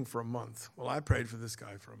know anything for a month. Well, I prayed for this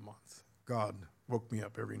guy for a month. God woke me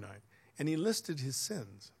up every night. And he listed his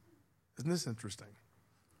sins. Isn't this interesting?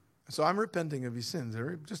 So I'm repenting of his sins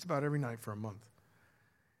just about every night for a month.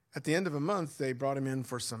 At the end of a month, they brought him in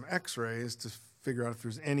for some x-rays to figure out if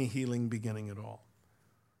there's any healing beginning at all.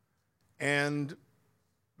 And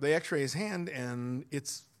they x-ray his hand, and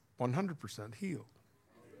it's 100% healed.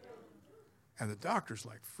 And the doctor's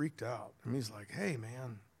like freaked out. And he's like, hey,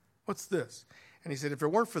 man, what's this? And he said, if it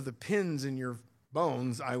weren't for the pins in your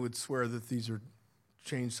bones, I would swear that these are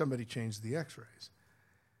changed. Somebody changed the x-rays.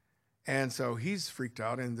 And so he's freaked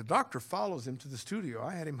out, and the doctor follows him to the studio.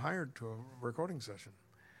 I had him hired to a recording session.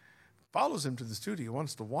 Follows him to the studio,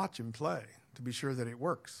 wants to watch him play to be sure that it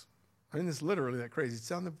works. I mean, it's literally that crazy.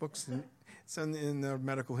 It's on the books, it's in the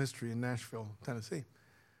medical history in Nashville, Tennessee.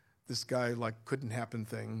 This guy, couldn't happen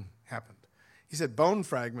thing happened. He said bone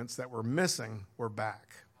fragments that were missing were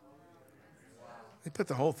back. They put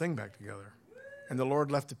the whole thing back together. And the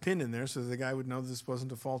Lord left a pin in there so the guy would know this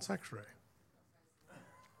wasn't a false x-ray.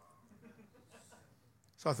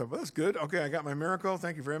 So I thought, well, that's good. Okay, I got my miracle.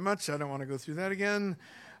 Thank you very much. I don't want to go through that again.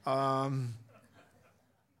 Does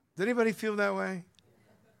anybody feel that way?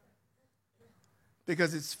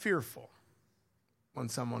 Because it's fearful when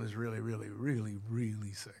someone is really, really, really,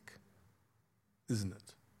 really sick, isn't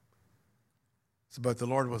it? So, but the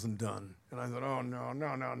Lord wasn't done. And I thought, oh,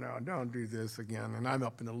 no, don't do this again. And I'm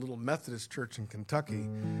up in a little Methodist church in Kentucky,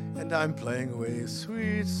 and I'm playing away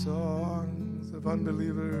sweet songs of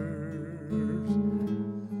unbelievers.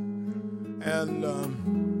 And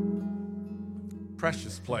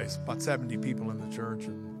precious place, about 70 people in the church.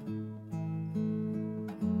 And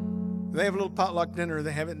they have a little potluck dinner.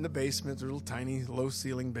 They have it in the basement. There's a little tiny,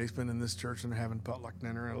 low-ceiling basement in this church, and they're having potluck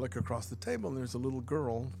dinner. And I look across the table, and there's a little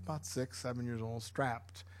girl, about 6, 7 years old,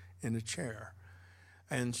 strapped in a chair.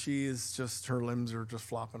 And she is just, her limbs are just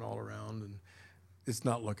flopping all around, and it's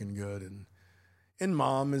not looking good. And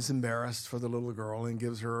mom is embarrassed for the little girl and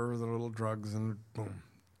gives her the little drugs, and boom,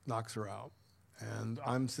 knocks her out. And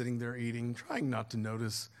I'm sitting there eating, trying not to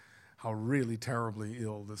notice how really terribly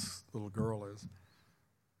ill this little girl is.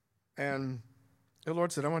 And the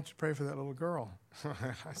Lord said, I want you to pray for that little girl.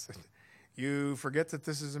 I said, you forget that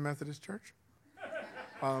this is a Methodist church?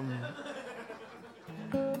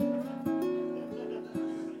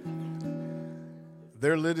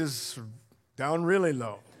 Their lid is down really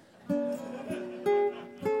low.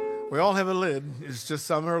 We all have a lid. It's just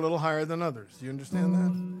some are a little higher than others. Do you understand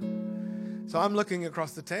that? So I'm looking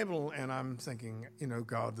across the table, and I'm thinking,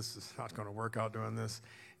 God, this is not going to work out doing this.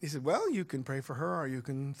 He said, well, you can pray for her, or you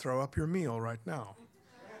can throw up your meal right now.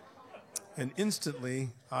 And instantly,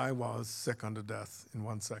 I was sick unto death in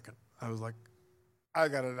 1 second. I was like, I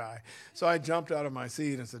got to die. So I jumped out of my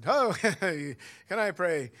seat and said, oh, can I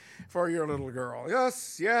pray for your little girl?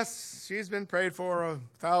 Yes, she's been prayed for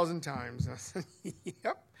 1,000 times. I said,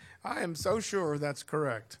 yep, I am so sure that's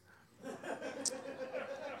correct.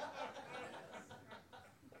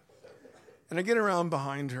 And I get around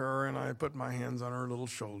behind her, and I put my hands on her little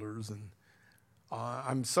shoulders, and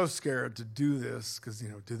I'm so scared to do this because,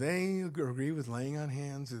 do they agree with laying on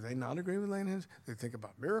hands? Do they not agree with laying on hands? Do they think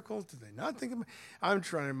about miracles? Do they not think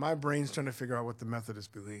about? My brain's trying to figure out what the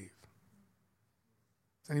Methodists believe.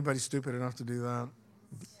 Is anybody stupid enough to do that?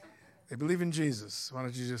 They believe in Jesus. Why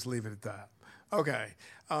don't you just leave it at that? Okay.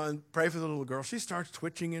 Pray for the little girl. She starts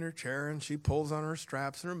twitching in her chair, and she pulls on her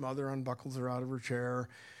straps, and her mother unbuckles her out of her chair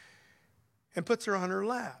and puts her on her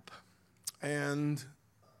lap. And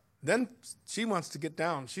then she wants to get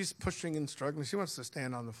down. She's pushing and struggling. She wants to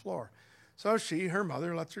stand on the floor. So her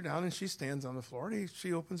mother lets her down, and she stands on the floor. And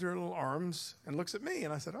she opens her little arms and looks at me.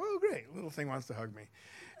 And I said, oh, great. Little thing wants to hug me.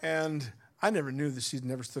 And I never knew that she'd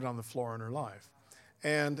never stood on the floor in her life.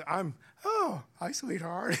 And I'm, oh, hi,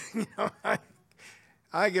 sweetheart.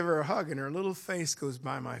 I give her a hug, and her little face goes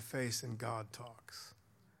by my face, and God talks.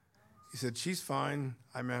 He said, she's fine.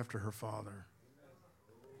 I'm after her father.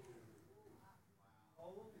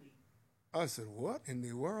 I said, what in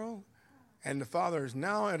the world? And the father is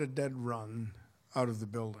now at a dead run out of the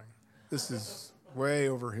building. This is way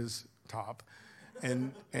over his top.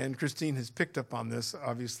 And Christine has picked up on this,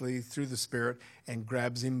 obviously, through the Spirit, and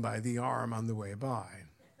grabs him by the arm on the way by.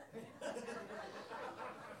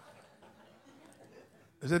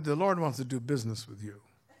 I said, the Lord wants to do business with you.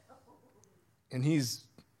 And he's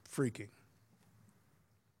freaking.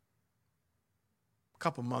 A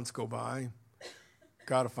couple months go by.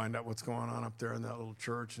 Got to find out what's going on up there in that little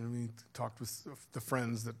church. And we talked with the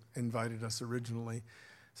friends that invited us originally.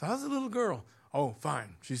 So how's the little girl? Oh,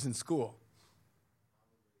 fine. She's in school.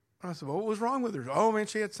 I said, well, what was wrong with her? Oh, man,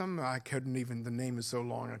 she had the name is so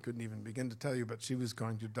long, I couldn't even begin to tell you, but she was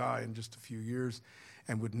going to die in just a few years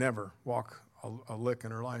and would never walk a lick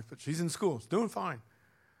in her life. But she's in school. She's doing fine.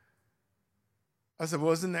 I said,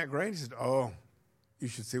 well, isn't that great? He said, oh, you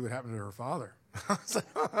should see what happened to her father. I was like,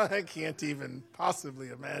 oh, I can't even possibly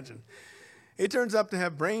imagine. He turns up to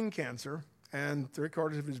have brain cancer, and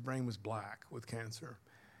 3/4 of his brain was black with cancer.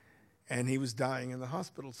 And he was dying in the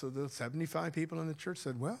hospital. So the 75 people in the church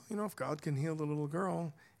said, well, if God can heal the little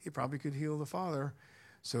girl, he probably could heal the father.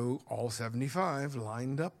 So all 75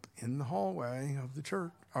 lined up in the hallway of the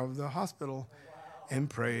church, of the hospital, and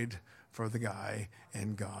prayed for the guy,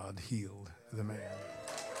 and God healed the man.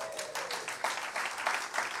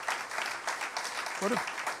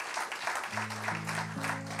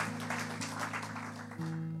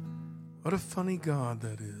 What a funny God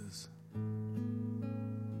that is.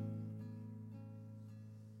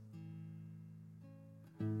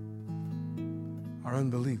 Our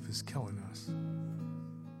unbelief is killing us.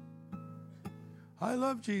 I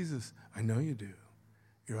love Jesus. I know you do.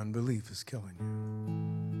 Your unbelief is killing you.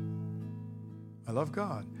 I love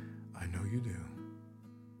God. I know you do.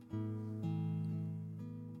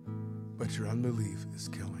 But your unbelief is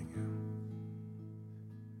killing you.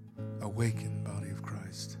 Awaken, body of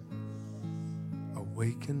Christ.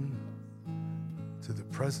 Awaken to the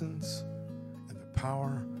presence and the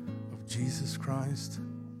power of Jesus Christ.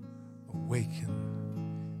 Awaken.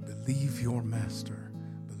 Believe your master.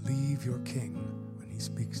 Believe your king when he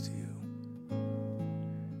speaks to you.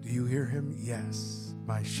 Do you hear him? Yes.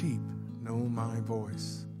 My sheep know my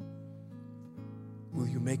voice. Will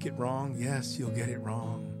you make it wrong? Yes, you'll get it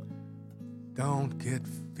wrong. Don't get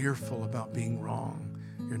fearful about being wrong.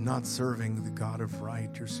 You're not serving the God of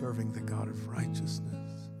right. You're serving the God of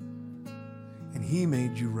righteousness. And he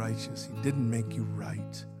made you righteous. He didn't make you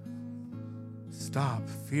right. Stop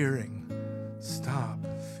fearing. Stop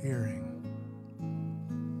fearing.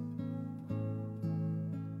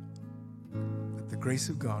 Let the grace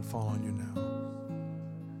of God fall on you now.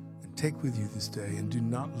 And take with you this day, and do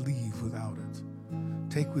not leave without it.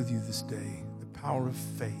 Take with you this day the power of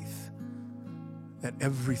faith that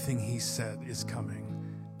everything he said is coming.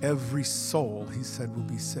 Every soul he said will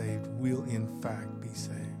be saved will in fact be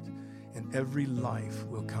saved. And every life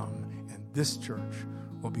will come. And this church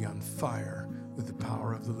will be on fire with the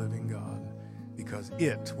power of the living God. Because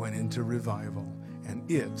it went into revival, and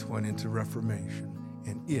it went into reformation,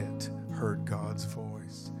 and it heard God's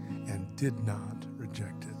voice and did not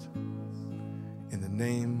reject it. In the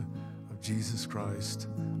name of Jesus Christ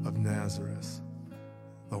of Nazareth,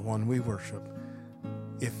 the one we worship,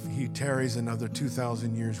 if he tarries another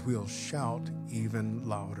 2,000 years, we'll shout even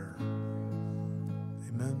louder.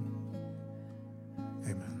 Amen.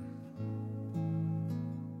 Amen.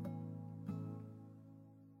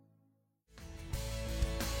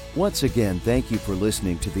 Once again, thank you for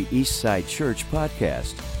listening to the Eastside Church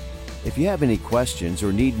podcast. If you have any questions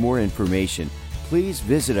or need more information, please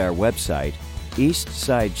visit our website,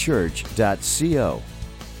 eastsidechurch.co.